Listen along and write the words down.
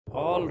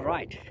All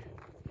right,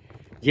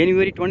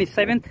 January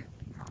 27th,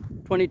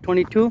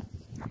 2022,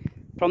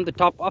 from the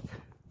top of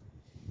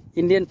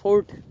Indian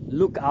Fort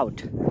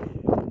Lookout,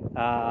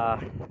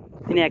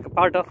 Pinnacle,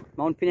 part of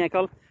Mount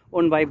Pinnacle,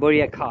 owned by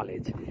Borea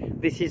College.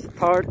 This is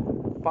third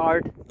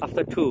part of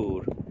the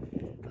tour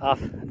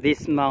of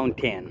this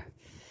mountain.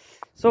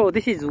 So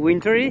this is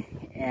wintry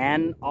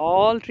and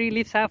all tree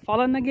leaves have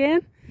fallen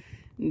again.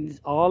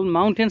 All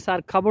mountains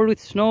are covered with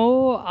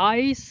snow,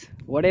 ice,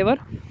 whatever.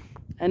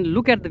 And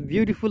look at the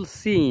beautiful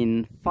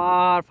scene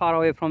far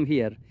away from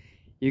here.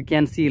 You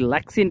can see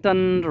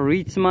Lexington,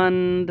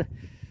 Richmond,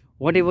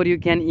 whatever you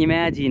can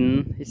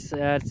imagine.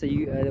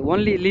 The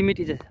only limit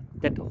is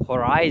that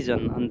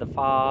horizon on the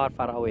far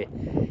away,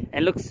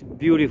 and looks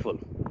beautiful.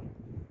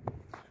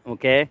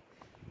 Okay,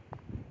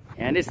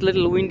 and it's a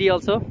little windy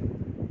also.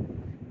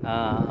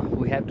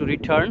 We have to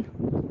return.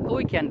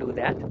 We can do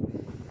that.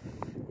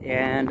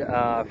 And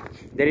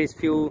there is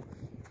few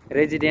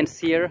residents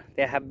here.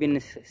 They have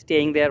been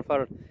staying there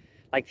for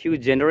like few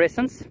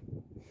generations.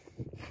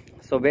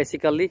 So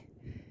basically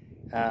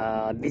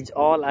these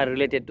all are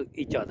related to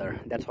each other.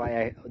 That's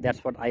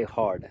what I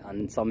heard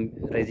on some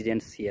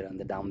residents here on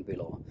the down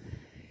below.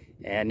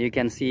 And you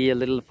can see a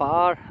little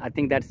far, I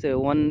think that's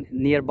one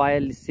nearby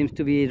seems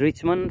to be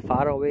Richmond.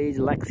 Far away is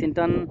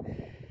Lexington.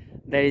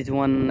 There is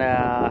one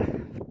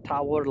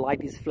tower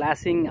light is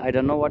flashing. I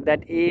don't know what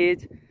that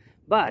is,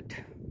 but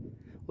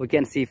we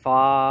can see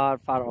far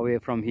away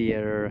from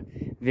here.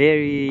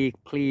 Very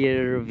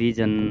clear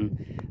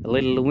vision. A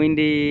little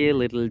windy, a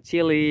little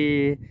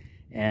chilly,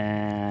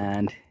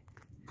 and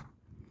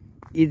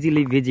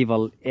easily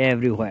visible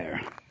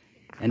everywhere.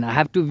 And I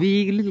have to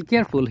be a little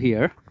careful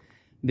here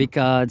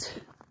because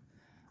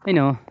you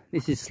know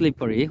this is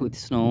slippery with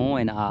snow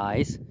and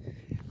ice.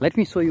 Let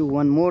me show you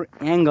one more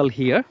angle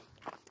here,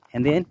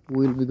 and then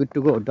we'll be good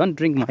to go. Don't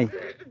drink my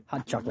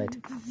hot chocolate.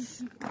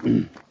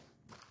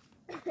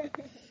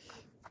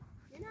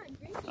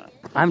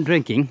 I'm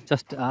drinking.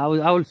 Just I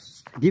will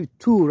give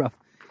tour of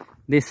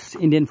this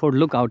Indian Fort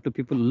Lookout to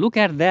people. Look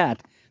at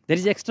that. There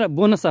is extra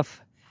bonus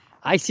of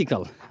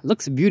icicle.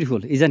 Looks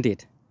beautiful, isn't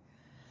it?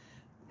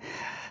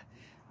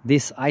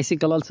 This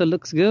icicle also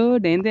looks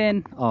good. And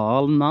then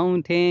all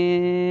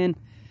mountain,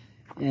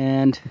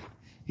 and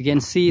you can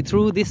see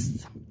through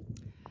this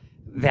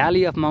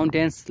valley of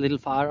mountains, little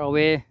far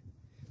away,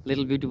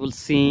 little beautiful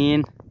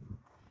scene.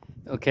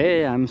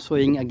 Okay, I'm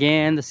showing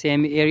again the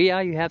same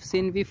area you have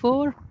seen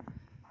before.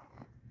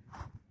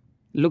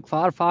 Look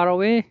far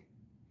away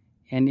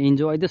and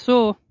enjoy the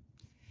show.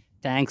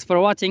 Thanks for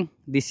watching.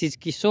 This is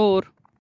Kishore.